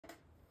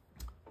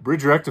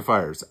Bridge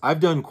rectifiers. I've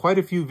done quite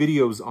a few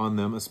videos on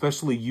them,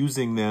 especially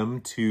using them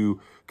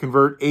to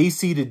convert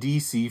AC to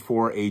DC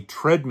for a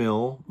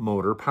treadmill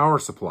motor power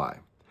supply.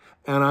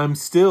 And I'm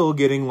still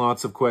getting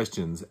lots of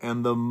questions.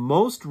 And the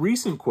most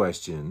recent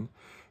question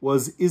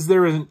was, is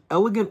there an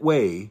elegant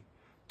way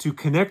to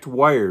connect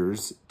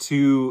wires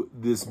to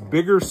this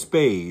bigger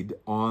spade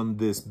on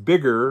this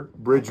bigger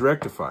bridge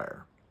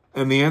rectifier?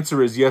 And the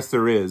answer is yes,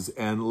 there is.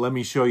 And let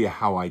me show you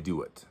how I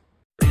do it.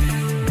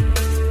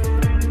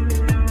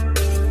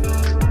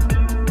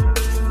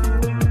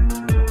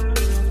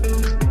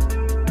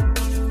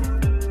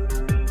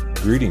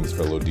 Greetings,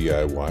 fellow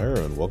DIYer,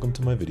 and welcome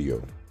to my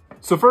video.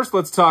 So first,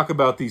 let's talk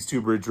about these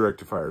two bridge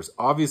rectifiers.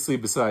 Obviously,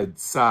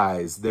 besides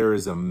size, there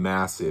is a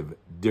massive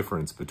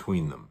difference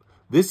between them.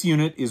 This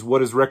unit is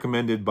what is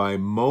recommended by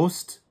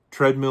most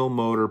treadmill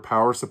motor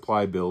power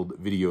supply build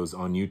videos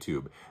on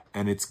YouTube,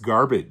 and it's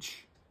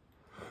garbage.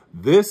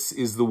 This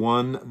is the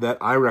one that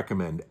I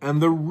recommend, and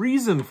the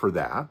reason for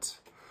that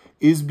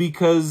is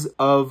because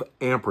of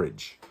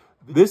amperage.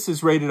 This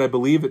is rated, I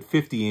believe, at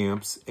 50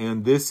 amps,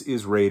 and this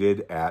is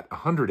rated at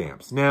 100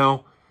 amps.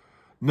 Now,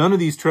 none of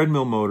these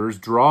treadmill motors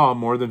draw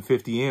more than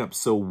 50 amps,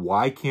 so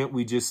why can't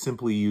we just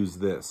simply use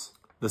this?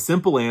 The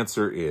simple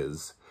answer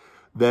is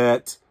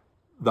that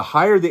the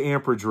higher the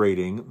amperage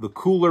rating, the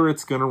cooler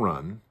it's going to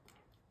run,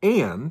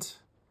 and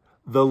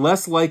the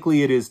less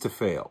likely it is to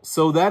fail.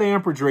 So that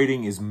amperage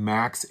rating is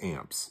max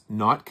amps,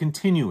 not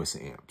continuous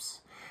amps.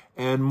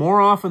 And more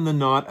often than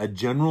not, a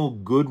general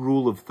good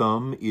rule of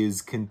thumb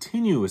is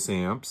continuous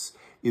amps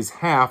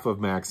is half of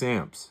max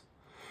amps.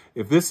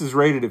 If this is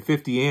rated at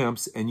 50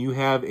 amps and you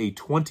have a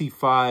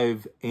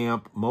 25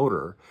 amp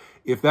motor,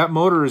 if that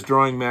motor is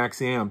drawing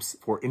max amps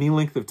for any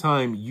length of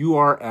time, you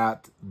are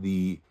at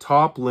the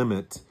top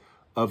limit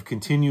of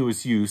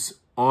continuous use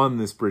on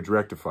this bridge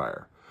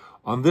rectifier.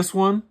 On this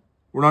one,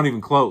 we're not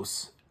even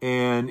close,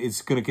 and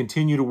it's going to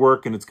continue to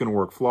work, and it's going to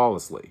work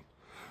flawlessly.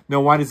 Now,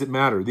 why does it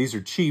matter? These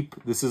are cheap.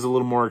 This is a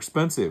little more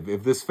expensive.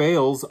 If this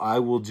fails, I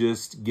will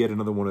just get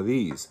another one of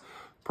these.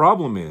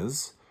 Problem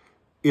is,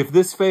 if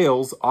this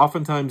fails,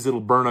 oftentimes it'll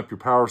burn up your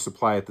power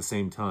supply at the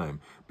same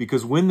time,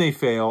 because when they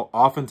fail,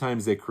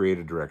 oftentimes they create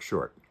a direct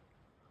short.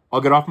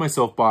 I'll get off my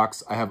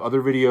soapbox. I have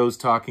other videos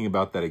talking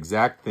about that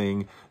exact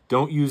thing.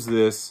 Don't use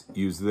this,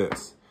 use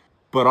this.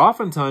 But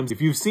oftentimes, if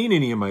you've seen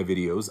any of my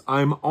videos,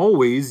 I'm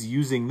always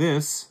using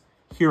this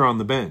here on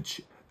the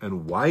bench.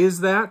 And why is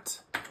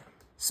that?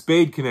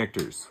 Spade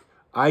connectors.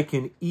 I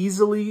can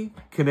easily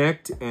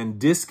connect and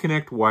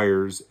disconnect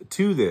wires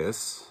to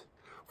this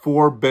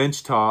for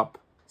benchtop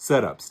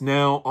setups.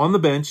 Now, on the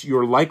bench,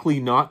 you're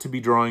likely not to be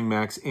drawing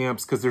max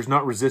amps because there's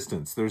not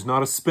resistance. There's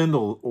not a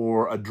spindle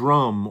or a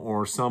drum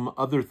or some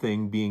other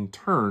thing being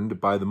turned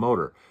by the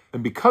motor.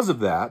 And because of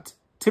that,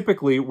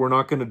 typically, we're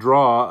not going to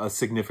draw a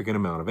significant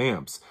amount of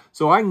amps.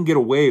 So I can get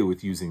away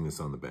with using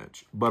this on the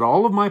bench. But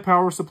all of my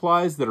power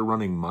supplies that are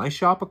running my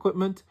shop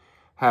equipment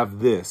have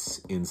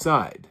this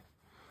inside.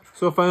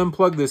 So if I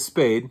unplug this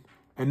spade,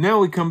 and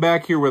now we come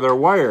back here with our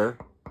wire,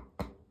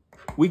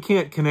 we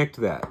can't connect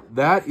that.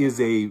 That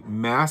is a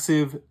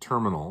massive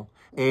terminal,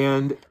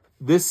 and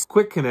this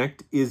quick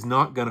connect is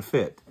not going to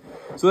fit.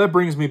 So that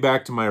brings me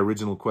back to my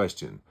original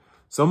question.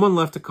 Someone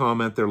left a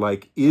comment, they're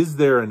like, is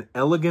there an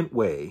elegant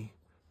way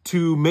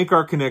to make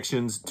our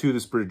connections to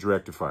this bridge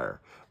rectifier?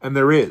 And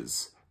there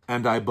is.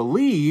 And I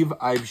believe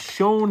I've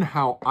shown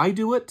how I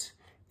do it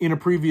in a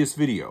previous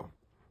video.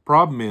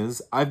 Problem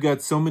is, I've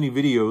got so many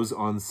videos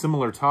on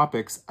similar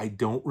topics, I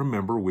don't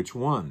remember which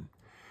one.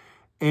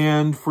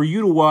 And for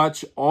you to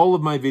watch all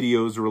of my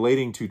videos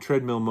relating to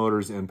treadmill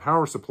motors and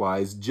power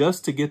supplies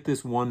just to get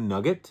this one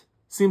nugget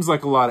seems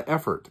like a lot of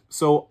effort.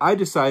 So I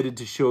decided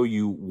to show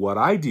you what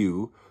I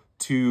do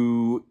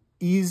to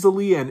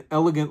easily and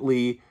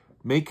elegantly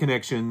make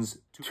connections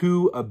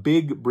to a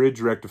big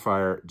bridge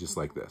rectifier just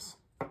like this.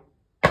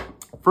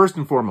 First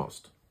and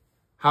foremost,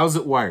 how's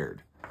it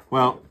wired?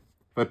 Well,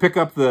 if I pick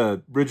up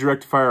the bridge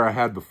rectifier I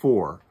had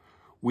before,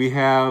 we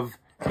have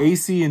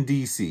AC and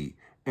DC,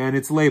 and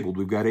it's labeled.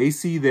 We've got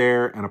AC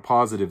there and a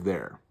positive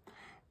there.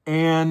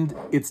 And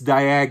it's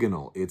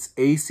diagonal. It's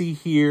AC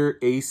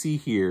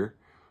here,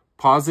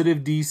 positive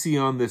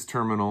DC on this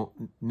terminal,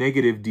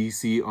 negative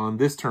DC on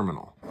this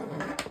terminal.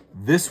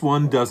 This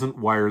one doesn't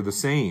wire the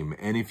same,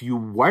 and if you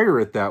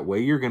wire it that way,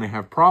 you're going to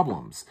have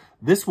problems.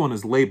 This one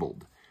is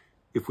labeled.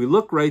 If we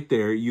look right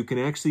there, you can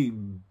actually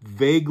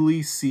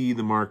vaguely see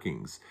the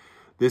markings.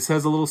 This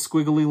has a little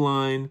squiggly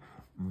line,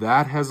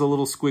 that has a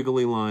little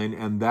squiggly line,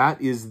 and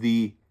that is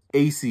the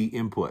AC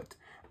input.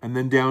 And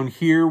then down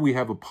here, we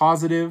have a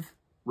positive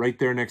right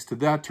there next to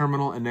that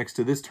terminal, and next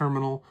to this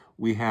terminal,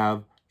 we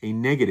have a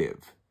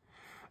negative.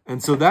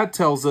 And so that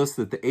tells us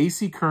that the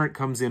AC current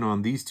comes in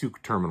on these two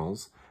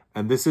terminals,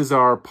 and this is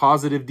our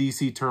positive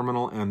DC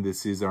terminal, and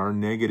this is our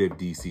negative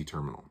DC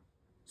terminal.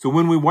 So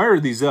when we wire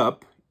these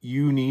up,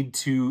 you need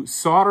to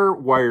solder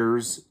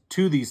wires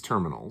to these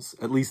terminals.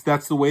 At least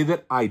that's the way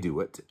that I do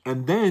it.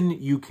 And then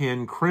you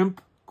can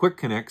crimp quick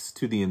connects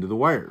to the end of the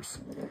wires.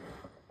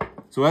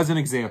 So as an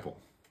example,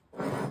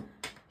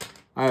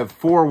 I have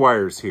 4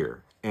 wires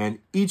here. and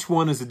each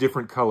one is a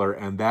different color,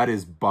 and that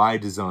is by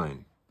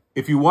design.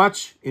 If you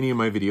watch any of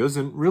my videos,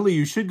 and really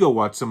you should go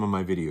watch some of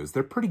my videos,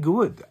 they're pretty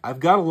good. I've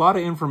got a lot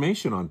of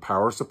information on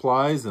power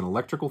supplies and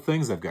electrical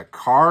things. I've got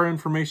car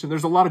information.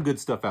 There's a lot of good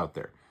stuff out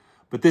there.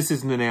 But this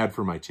isn't an ad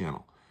for my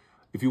channel.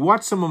 If you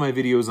watch some of my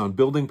videos on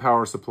building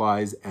power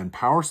supplies and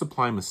power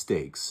supply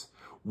mistakes,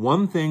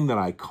 one thing that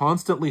I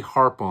constantly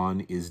harp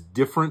on is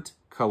different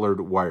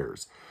colored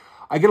wires.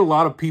 I get a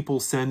lot of people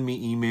send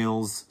me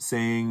emails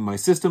saying my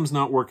system's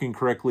not working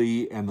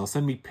correctly, and they'll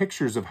send me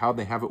pictures of how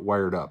they have it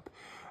wired up.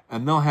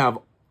 And they'll have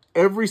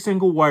every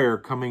single wire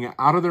coming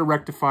out of their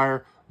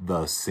rectifier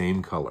the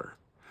same color.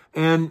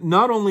 And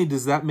not only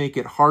does that make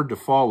it hard to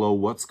follow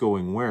what's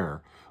going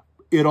where,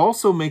 it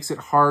also makes it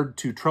hard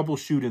to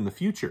troubleshoot in the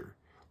future.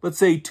 Let's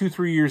say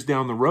 2-3 years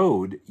down the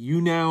road,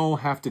 you now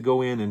have to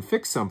go in and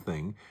fix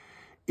something.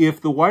 If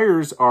the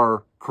wires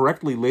are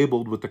correctly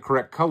labeled with the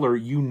correct color,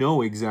 you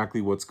know exactly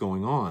what's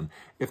going on.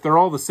 If they're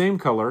all the same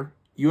color,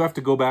 you have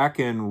to go back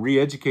and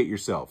re-educate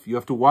yourself. You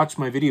have to watch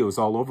my videos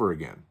all over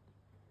again.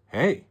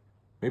 Hey,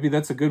 maybe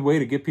that's a good way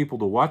to get people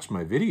to watch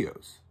my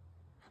videos.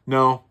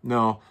 No,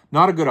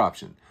 not a good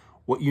option.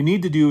 What you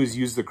need to do is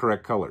use the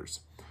correct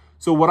colors.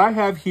 So what I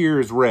have here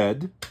is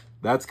red.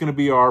 That's going to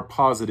be our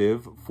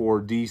positive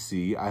for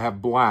DC. I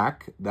have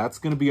black. That's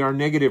going to be our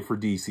negative for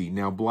DC.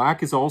 Now,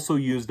 black is also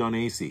used on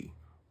AC.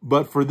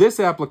 But for this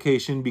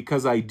application,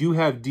 because I do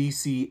have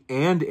DC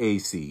and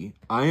AC,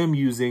 I am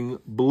using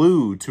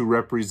blue to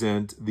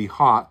represent the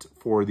hot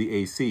for the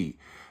AC.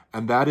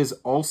 And that is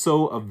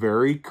also a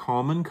very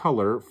common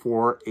color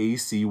for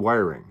AC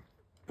wiring.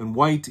 And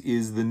white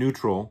is the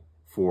neutral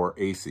for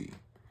AC.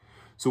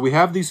 So we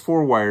have these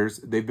 4 wires.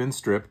 They've been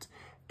stripped.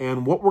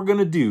 And what we're going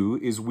to do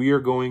is we are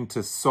going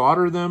to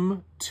solder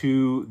them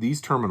to these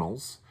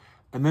terminals.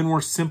 And then we're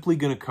simply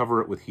going to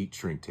cover it with heat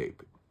shrink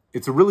tape.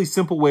 It's a really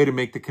simple way to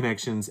make the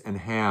connections and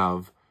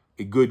have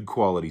a good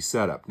quality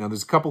setup. Now,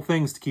 there's a couple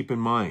things to keep in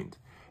mind.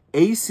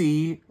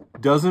 AC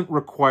doesn't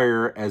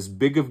require as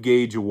big of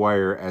gauge a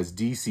wire as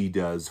DC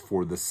does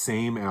for the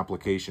same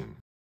application.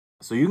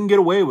 So you can get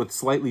away with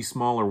slightly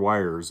smaller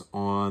wires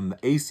on the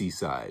AC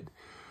side,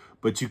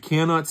 but you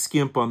cannot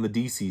skimp on the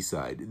DC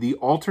side. The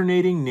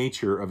alternating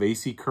nature of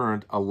AC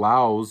current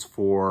allows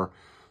for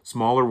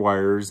smaller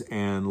wires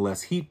and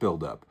less heat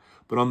buildup.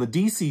 But on the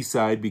DC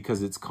side,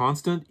 because it's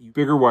constant,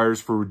 bigger wires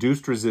for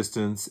reduced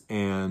resistance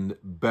and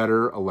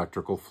better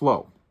electrical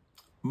flow.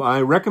 My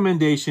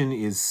recommendation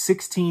is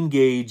 16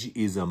 gauge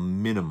is a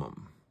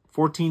minimum.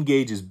 14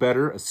 gauge is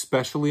better,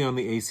 especially on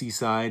the AC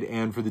side.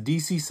 And for the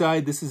DC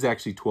side, this is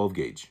actually 12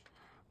 gauge.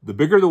 The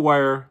bigger the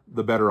wire,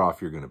 the better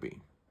off you're going to be.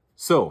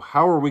 So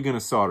how are we going to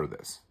solder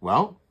this?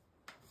 Well,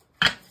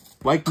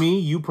 like me,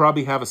 you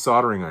probably have a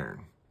soldering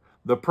iron.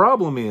 The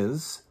problem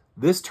is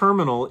this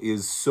terminal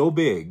is so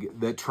big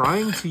that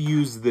trying to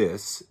use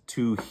this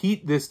to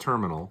heat this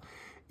terminal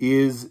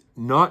is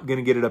not going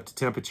to get it up to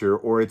temperature,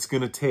 or it's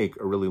going to take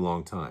a really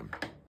long time.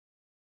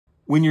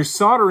 When you're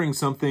soldering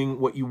something,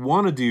 what you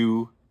want to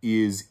do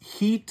is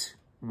heat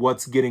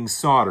what's getting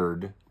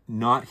soldered,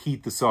 not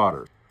heat the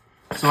solder.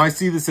 So I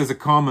see this as a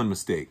common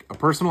mistake. A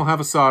person will have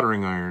a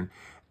soldering iron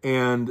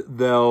and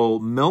they'll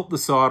melt the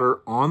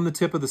solder on the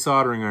tip of the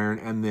soldering iron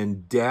and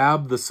then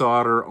dab the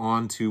solder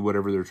onto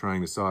whatever they're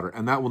trying to solder,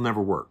 and that will never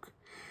work.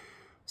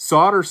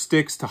 Solder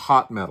sticks to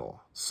hot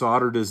metal.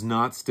 Solder does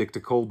not stick to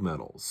cold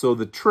metal. So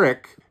the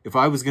trick, if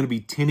I was going to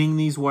be tinning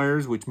these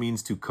wires, which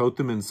means to coat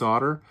them in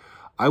solder,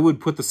 I would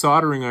put the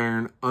soldering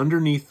iron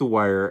underneath the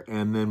wire,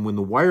 and then when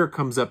the wire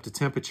comes up to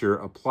temperature,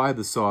 apply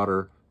the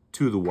solder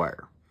to the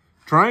wire.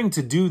 Trying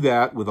to do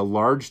that with a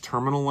large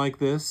terminal like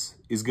this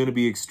is going to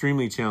be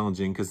extremely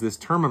challenging because this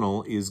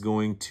terminal is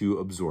going to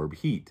absorb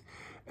heat,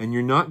 and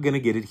you're not going to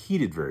get it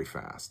heated very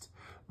fast.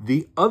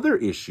 The other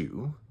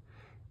issue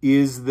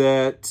is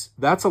that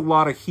that's a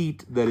lot of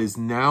heat that is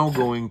now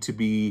going to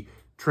be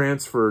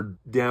transferred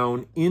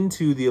down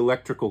into the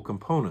electrical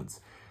components.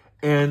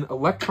 And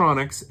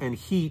electronics and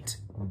heat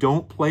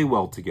don't play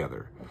well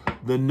together.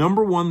 The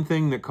number one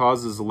thing that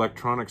causes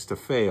electronics to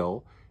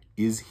fail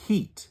is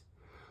heat.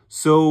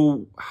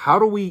 So how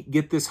do we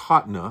get this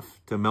hot enough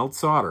to melt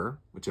solder,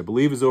 which I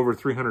believe is over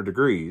 300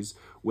 degrees,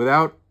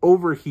 without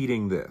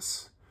overheating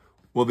this?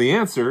 Well, the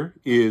answer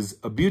is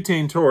a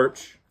butane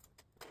torch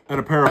and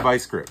a pair of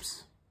vice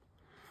grips.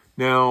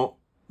 Now,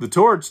 the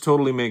torch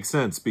totally makes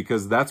sense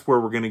because that's where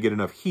we're going to get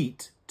enough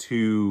heat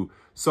to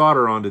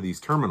solder onto these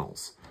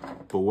terminals.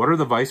 But what are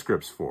the vice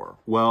grips for?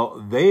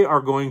 Well, they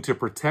are going to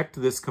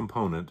protect this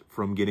component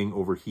from getting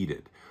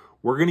overheated.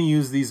 We're going to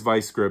use these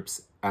vice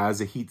grips as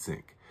a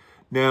heatsink.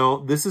 Now,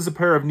 this is a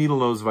pair of needle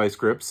nose vice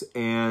grips,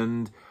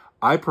 and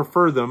I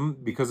prefer them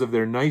because of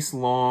their nice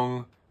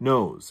long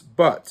nose.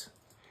 But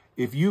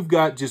if you've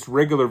got just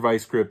regular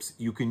vice grips,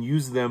 you can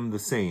use them the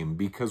same,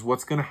 because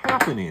what's going to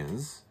happen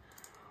is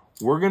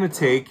we're going to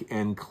take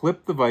and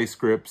clip the vice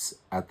grips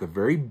at the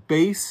very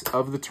base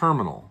of the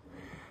terminal.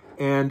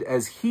 And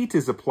as heat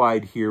is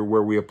applied here,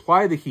 where we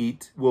apply the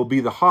heat will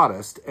be the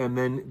hottest, and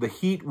then the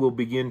heat will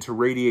begin to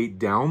radiate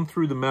down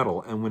through the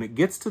metal. And when it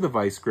gets to the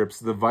vice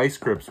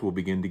grips will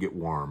begin to get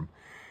warm,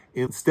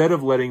 instead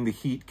of letting the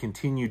heat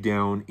continue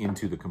down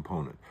into the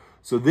component.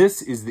 So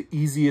this is the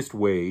easiest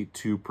way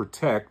to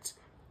protect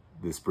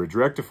this bridge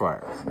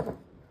rectifier.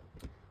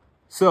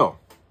 So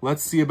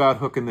let's see about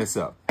hooking this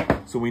up.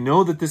 So we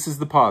know that this is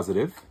the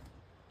positive,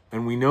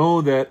 and we know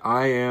that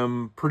I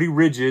am pretty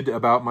rigid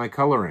about my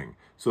coloring.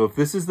 So if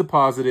this is the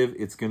positive,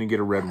 it's going to get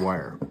a red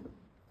wire.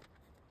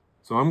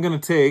 So I'm going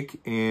to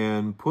take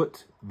and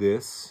put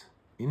this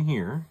in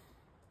here,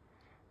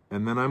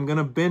 and then I'm going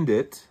to bend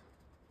it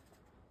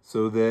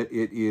so that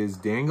it is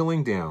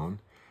dangling down.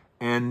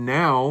 And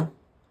now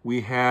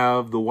we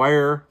have the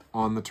wire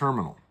on the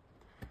terminal.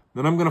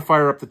 Then I'm going to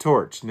fire up the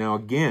torch. Now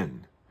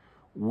again,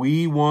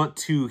 we want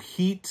to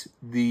heat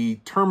the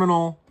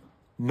terminal,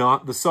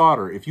 not the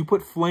solder. If you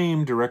put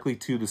flame directly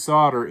to the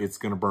solder, it's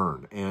going to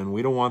burn. And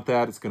we don't want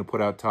that. It's going to put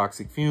out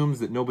toxic fumes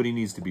that nobody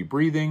needs to be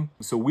breathing.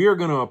 So we are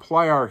going to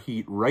apply our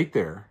heat right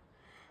there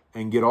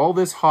and get all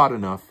this hot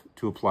enough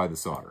to apply the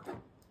solder.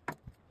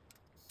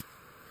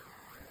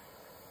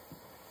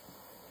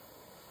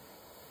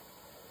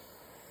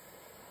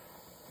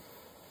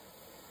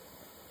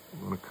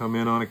 I'm going to come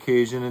in on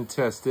occasion and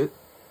test it.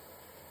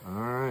 All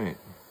right.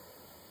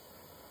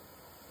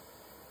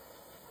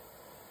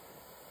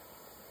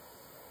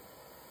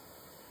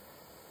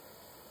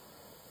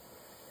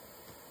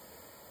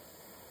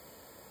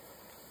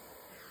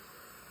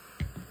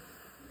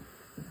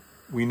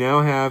 We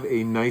now have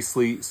a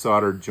nicely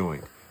soldered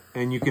joint,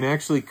 and you can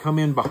actually come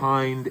in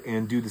behind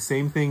and do the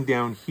same thing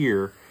down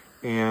here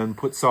and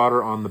put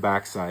solder on the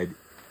backside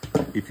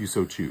if you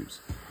so choose.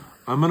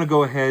 I'm going to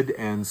go ahead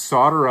and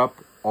solder up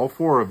all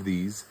 4 of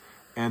these,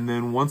 and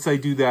then once I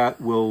do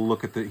that, we'll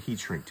look at the heat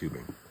shrink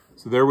tubing.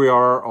 So there we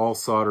are, all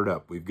soldered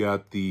up. We've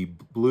got the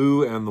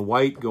blue and the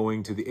white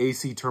going to the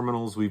AC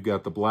terminals. We've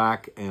got the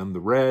black and the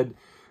red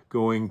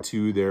going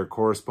to their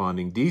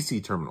corresponding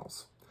DC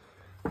terminals.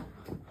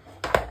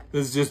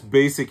 This is just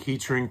basic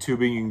heat shrink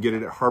tubing. You can get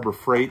it at Harbor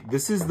Freight.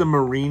 This is the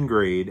marine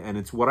grade, and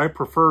it's what I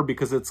prefer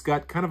because it's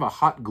got kind of a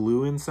hot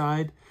glue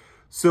inside.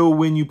 So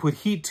when you put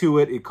heat to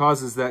it, it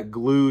causes that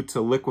glue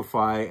to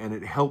liquefy, and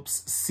it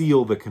helps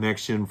seal the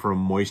connection from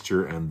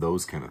moisture and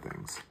those kind of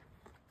things.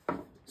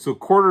 So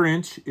 1/4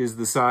 inch is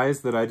the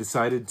size that I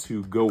decided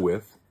to go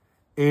with.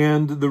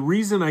 And the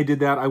reason I did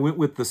that, I went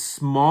with the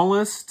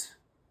smallest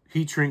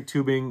heat shrink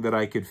tubing that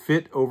I could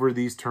fit over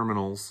these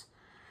terminals,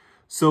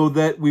 so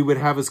that we would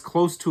have as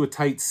close to a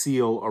tight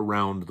seal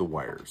around the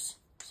wires.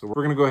 So we're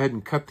going to go ahead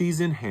and cut these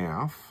in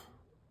half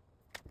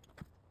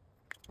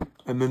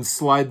and then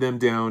slide them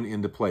down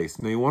into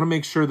place. Now you want to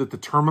make sure that the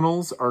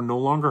terminals are no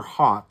longer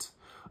hot,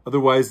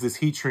 otherwise this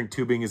heat shrink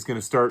tubing is going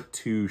to start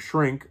to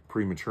shrink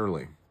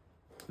prematurely.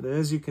 And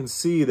as you can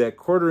see, that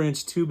 1/4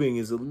 inch tubing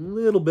is a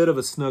little bit of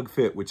a snug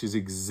fit, which is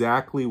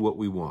exactly what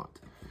we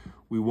want.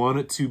 We want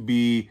it to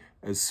be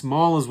as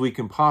small as we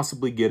can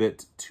possibly get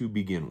it to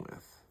begin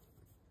with.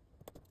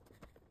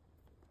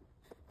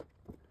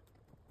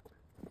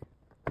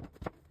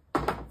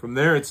 From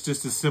there, it's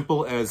just as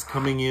simple as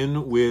coming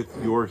in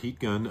with your heat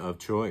gun of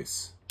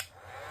choice.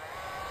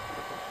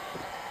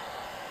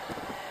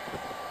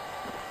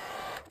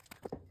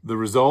 The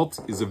result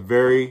is a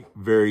very,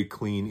 very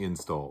clean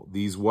install.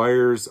 These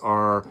wires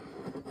are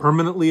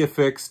permanently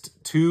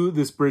affixed to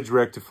this bridge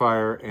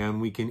rectifier, and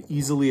we can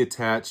easily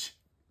attach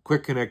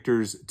quick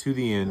connectors to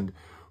the end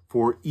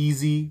for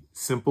easy,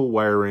 simple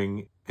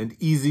wiring and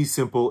easy,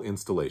 simple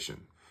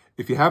installation.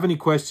 If you have any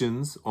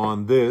questions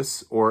on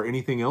this or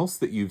anything else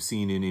that you've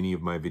seen in any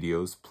of my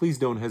videos, please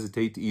don't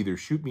hesitate to either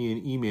shoot me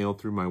an email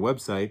through my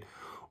website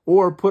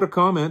or put a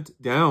comment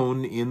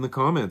down in the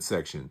comment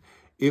section.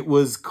 It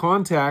was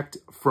contact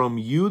from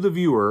you, the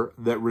viewer,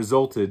 that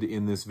resulted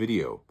in this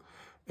video.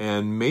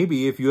 And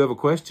maybe if you have a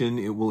question,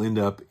 it will end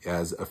up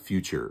as a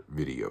future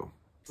video.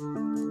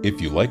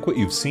 If you like what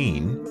you've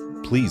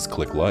seen, please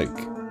click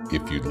like.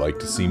 If you'd like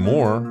to see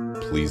more,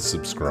 please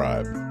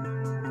subscribe.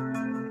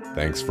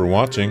 Thanks for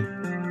watching.